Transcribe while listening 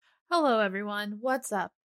Hello, everyone. What's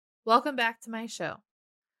up? Welcome back to my show.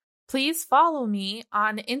 Please follow me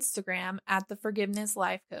on Instagram at the Forgiveness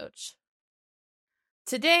Life Coach.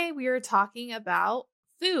 Today, we are talking about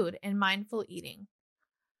food and mindful eating.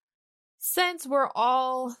 Since we're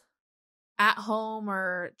all at home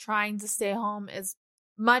or trying to stay home as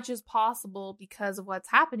much as possible because of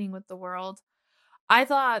what's happening with the world, I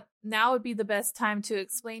thought now would be the best time to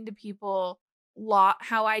explain to people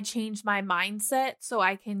how I changed my mindset so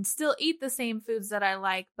I can still eat the same foods that I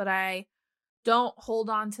like, but I don't hold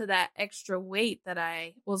on to that extra weight that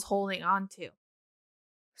I was holding on to.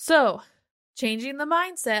 So, changing the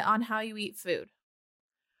mindset on how you eat food.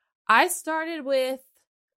 I've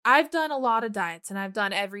done a lot of diets, and I've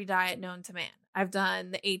done every diet known to man. I've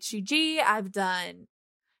done the HCG, I've done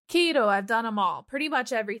keto, I've done them all, pretty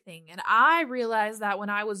much everything. And I realized that when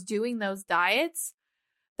I was doing those diets,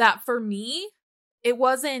 that for me, it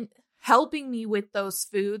wasn't helping me with those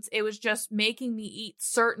foods. It was just making me eat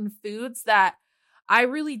certain foods that I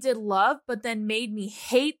really did love, but then made me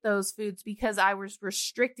hate those foods because I was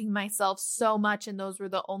restricting myself so much, and those were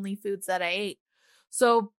the only foods that I ate.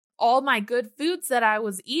 So all my good foods that I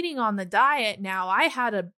was eating on the diet, now I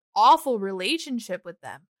had an awful relationship with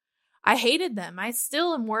them. I hated them. I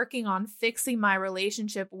still am working on fixing my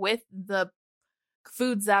relationship with the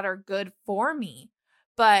foods that are good for me.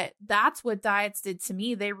 But that's what diets did to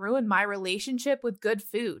me. They ruined my relationship with good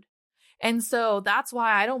food. And so that's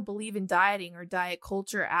why I don't believe in dieting or diet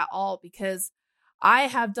culture at all, because I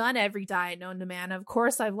have done every diet known to man. Of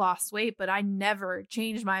course, I've lost weight, but I never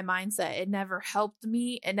changed my mindset. It never helped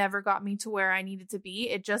me. It never got me to where I needed to be.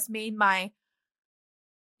 It just made my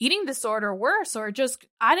eating disorder worse, or just,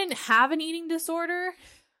 I didn't have an eating disorder,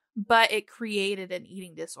 but it created an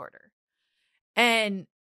eating disorder. And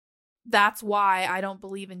that's why I don't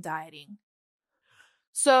believe in dieting.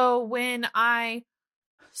 So when I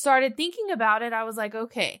started thinking about it, I was like,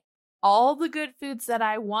 okay, all the good foods that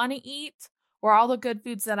I want to eat, or all the good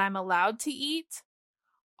foods that I'm allowed to eat,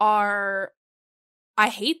 I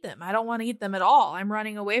hate them. I don't want to eat them at all. I'm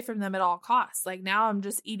running away from them at all costs. Like now I'm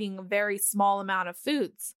just eating a very small amount of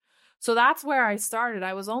foods. So that's where I started.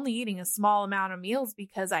 I was only eating a small amount of meals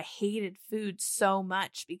because I hated food so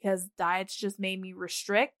much, because diets just made me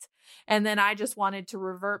restrict. And then I just wanted to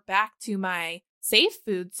revert back to my safe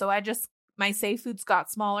foods. So my safe foods got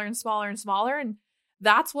smaller and smaller and smaller. And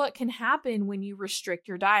that's what can happen when you restrict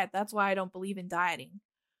your diet. That's why I don't believe in dieting.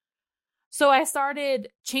 So I started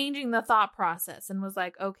changing the thought process and was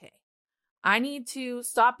like, okay, I need to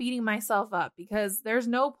stop beating myself up, because there's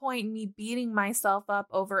no point in me beating myself up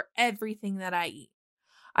over everything that I eat.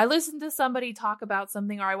 I listened to somebody talk about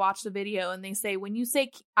something, or I watched a video, and they say, when you say,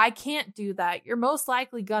 I can't do that, you're most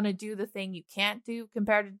likely going to do the thing you can't do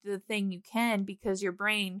compared to the thing you can, because your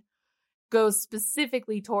brain goes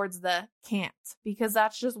specifically towards the can't, because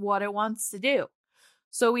that's just what it wants to do.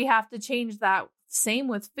 So we have to change that. Same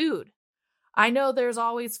with food. I know there's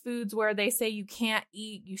always foods where they say you can't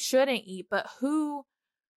eat, you shouldn't eat, but who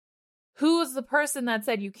is the person that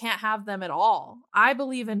said you can't have them at all? I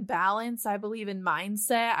believe in balance. I believe in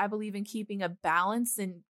mindset. I believe in keeping a balanced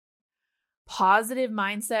and positive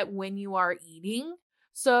mindset when you are eating.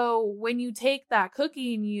 So when you take that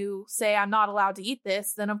cookie and you say, I'm not allowed to eat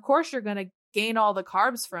this, then of course you're going to gain all the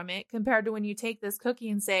carbs from it, compared to when you take this cookie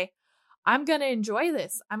and say, I'm going to enjoy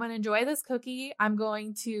this. I'm going to enjoy this cookie. I'm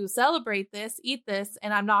going to celebrate this, eat this,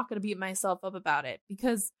 and I'm not going to beat myself up about it,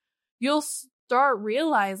 because you'll start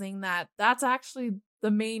realizing that that's actually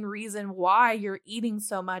the main reason why you're eating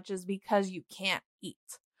so much, is because you can't eat.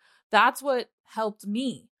 That's what helped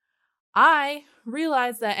me. I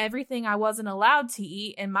realized that everything I wasn't allowed to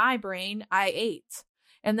eat in my brain, I ate.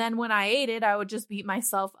 And then when I ate it, I would just beat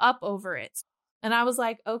myself up over it. And I was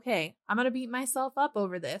like, okay, I'm going to beat myself up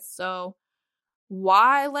over this. So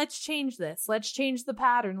let's change this. Let's change the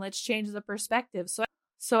pattern. Let's change the perspective.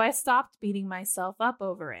 So I stopped beating myself up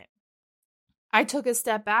over it. I took a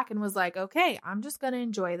step back and was like, okay, I'm just going to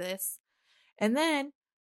enjoy this. And then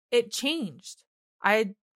it changed.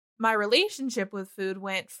 My relationship with food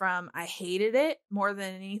went from I hated it more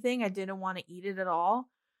than anything, I didn't want to eat it at all,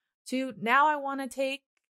 to now I want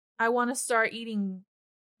to start eating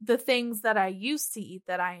the things that I used to eat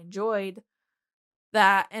that I enjoyed,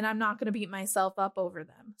 and I'm not going to beat myself up over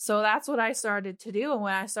them. So that's what I started to do. And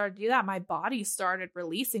when I started to do that, my body started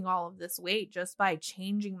releasing all of this weight just by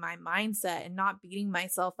changing my mindset and not beating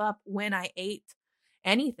myself up when I ate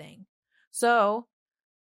anything. So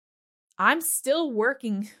I'm still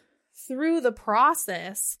working through the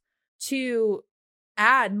process to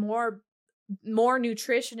add more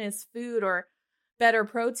nutritious food or better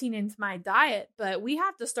protein into my diet, but we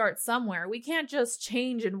have to start somewhere. We can't just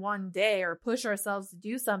change in one day or push ourselves to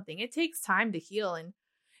do something. It takes time to heal. And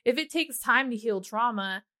if it takes time to heal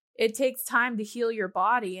trauma, it takes time to heal your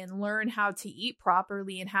body and learn how to eat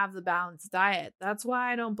properly and have the balanced diet. That's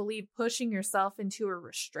why I don't believe pushing yourself into a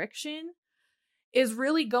restriction is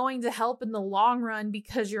really going to help in the long run,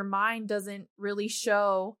 because your mind doesn't really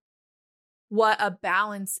show what a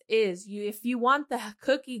balance is. If you want the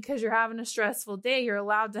cookie because you're having a stressful day, you're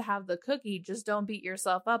allowed to have the cookie. Just don't beat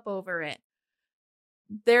yourself up over it.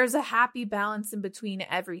 There's a happy balance in between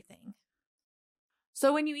everything.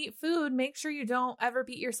 So when you eat food, make sure you don't ever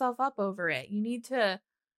beat yourself up over it. You need to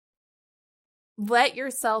let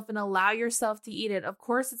yourself and allow yourself to eat it. Of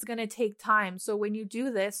course, it's going to take time. So when you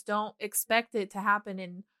do this, don't expect it to happen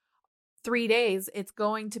in 3 days. It's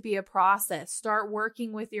going to be a process. Start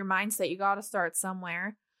working with your mindset. You got to start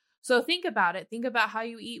somewhere. So think about it. Think about how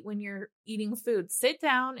you eat when you're eating food. Sit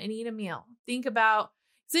down and eat a meal.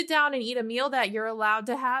 Sit down and eat a meal that you're allowed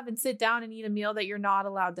to have, and sit down and eat a meal that you're not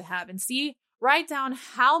allowed to have. And write down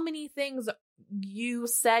how many things you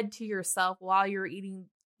said to yourself while you're eating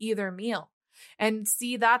either meal. And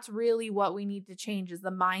see, that's really what we need to change, is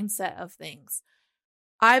the mindset of things.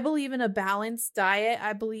 I believe in a balanced diet.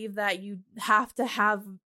 I believe that you have to have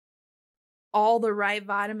all the right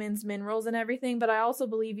vitamins, minerals, and everything. But I also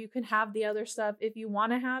believe you can have the other stuff if you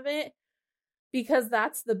want to have it, because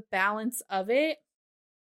that's the balance of it.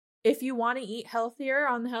 If you want to eat healthier,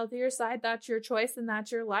 on the healthier side, that's your choice and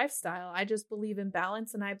that's your lifestyle. I just believe in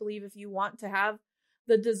balance. And I believe if you want to have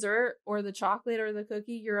the dessert or the chocolate or the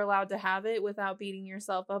cookie, you're allowed to have it without beating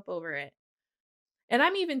yourself up over it. And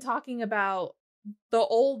I'm even talking about the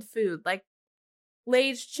old food, like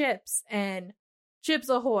Lay's chips and Chips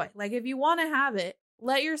Ahoy. Like, if you want to have it,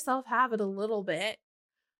 let yourself have it a little bit.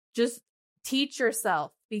 Just teach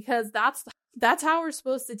yourself, because that's how we're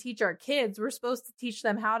supposed to teach our kids. We're supposed to teach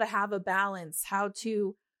them how to have a balance, how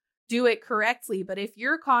to do it correctly. But if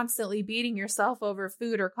you're constantly beating yourself over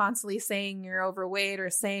food, or constantly saying you're overweight, or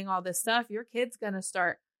saying all this stuff, your kid's going to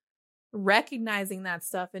start recognizing that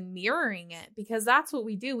stuff and mirroring it, because that's what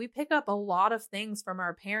we do. We pick up a lot of things from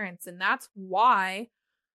our parents, and that's why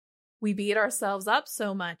we beat ourselves up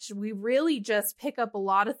so much. We really just pick up a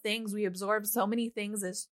lot of things. We absorb so many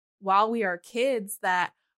things while we are kids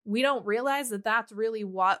that we don't realize that that's really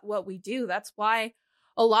what we do. That's why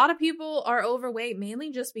a lot of people are overweight,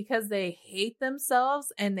 mainly just because they hate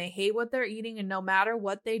themselves and they hate what they're eating. And no matter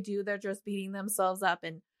what they do, they're just beating themselves up.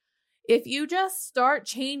 And if you just start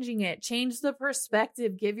changing it, change the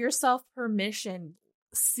perspective, give yourself permission,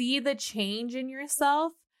 see the change in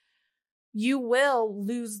yourself, you will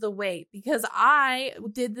lose the weight. Because I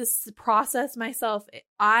did this process myself.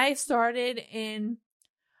 I started in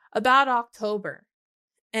about October,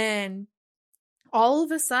 and all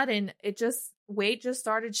of a sudden weight just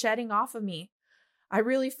started shedding off of me. I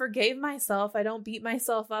really forgave myself. I don't beat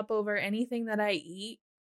myself up over anything that I eat.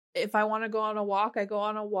 If I want to go on a walk, I go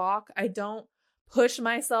on a walk. I don't push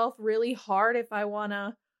myself really hard. If I want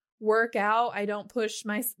to work out, I don't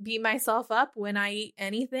beat myself up when I eat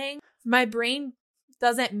anything. My brain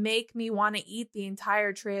doesn't make me want to eat the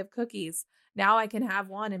entire tray of cookies. Now I can have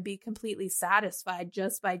one and be completely satisfied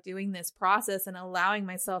just by doing this process and allowing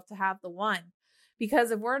myself to have the one.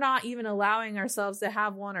 Because if we're not even allowing ourselves to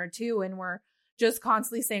have one or two, and we're just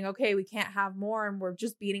constantly saying, okay, we can't have more, and we're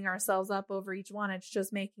just beating ourselves up over each one, it's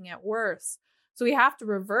just making it worse. So we have to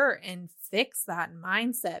revert and fix that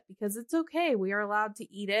mindset, because it's okay. We are allowed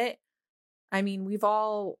to eat it. I mean, we've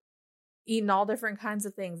all eaten all different kinds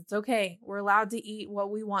of things. It's okay. We're allowed to eat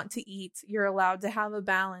what we want to eat. You're allowed to have a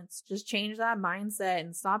balance. Just change that mindset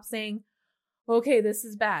and stop saying, okay, this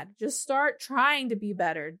is bad. Just start trying to be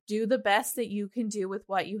better. Do the best that you can do with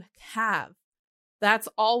what you have. That's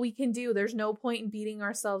all we can do. There's no point in beating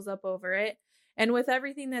ourselves up over it. And with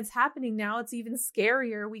everything that's happening now, it's even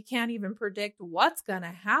scarier. We can't even predict what's going to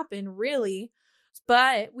happen, really.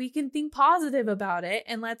 But we can think positive about it,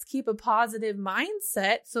 and let's keep a positive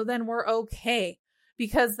mindset, so then we're okay.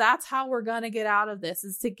 Because that's how we're going to get out of this,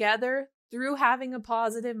 is together through having a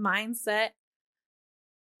positive mindset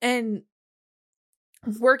and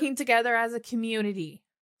working together as a community.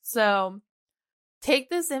 So take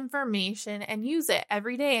this information and use it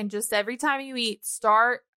every day. And just every time you eat,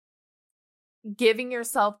 start giving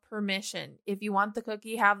yourself permission. If you want the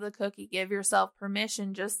cookie, have the cookie. Give yourself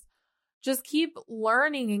permission. Just keep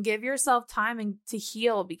learning and give yourself time to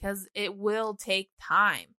heal, because it will take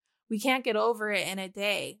time. We can't get over it in a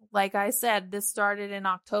day. Like I said, this started in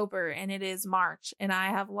October and it is March, and I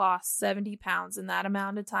have lost 70 pounds in that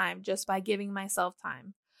amount of time just by giving myself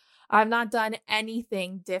time. I've not done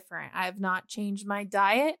anything different. I have not changed my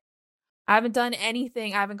diet. I haven't done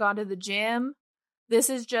anything. I haven't gone to the gym. This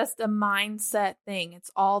is just a mindset thing. It's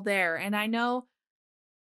all there. And I know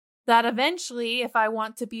that eventually, if I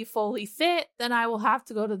want to be fully fit, then I will have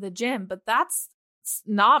to go to the gym. But that's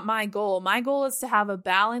not my goal. My goal is to have a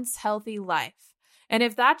balanced, healthy life. And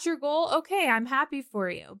if that's your goal, okay, I'm happy for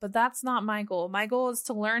you. But that's not my goal. My goal is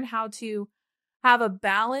to learn how to have a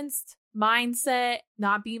balanced mindset,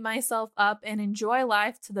 not beat myself up, and enjoy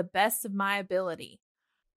life to the best of my ability.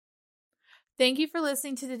 Thank you for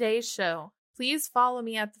listening to today's show. Please follow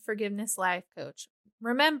me at the Forgiveness Life Coach.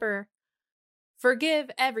 Remember,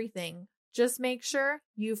 forgive everything. Just make sure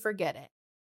you forget it.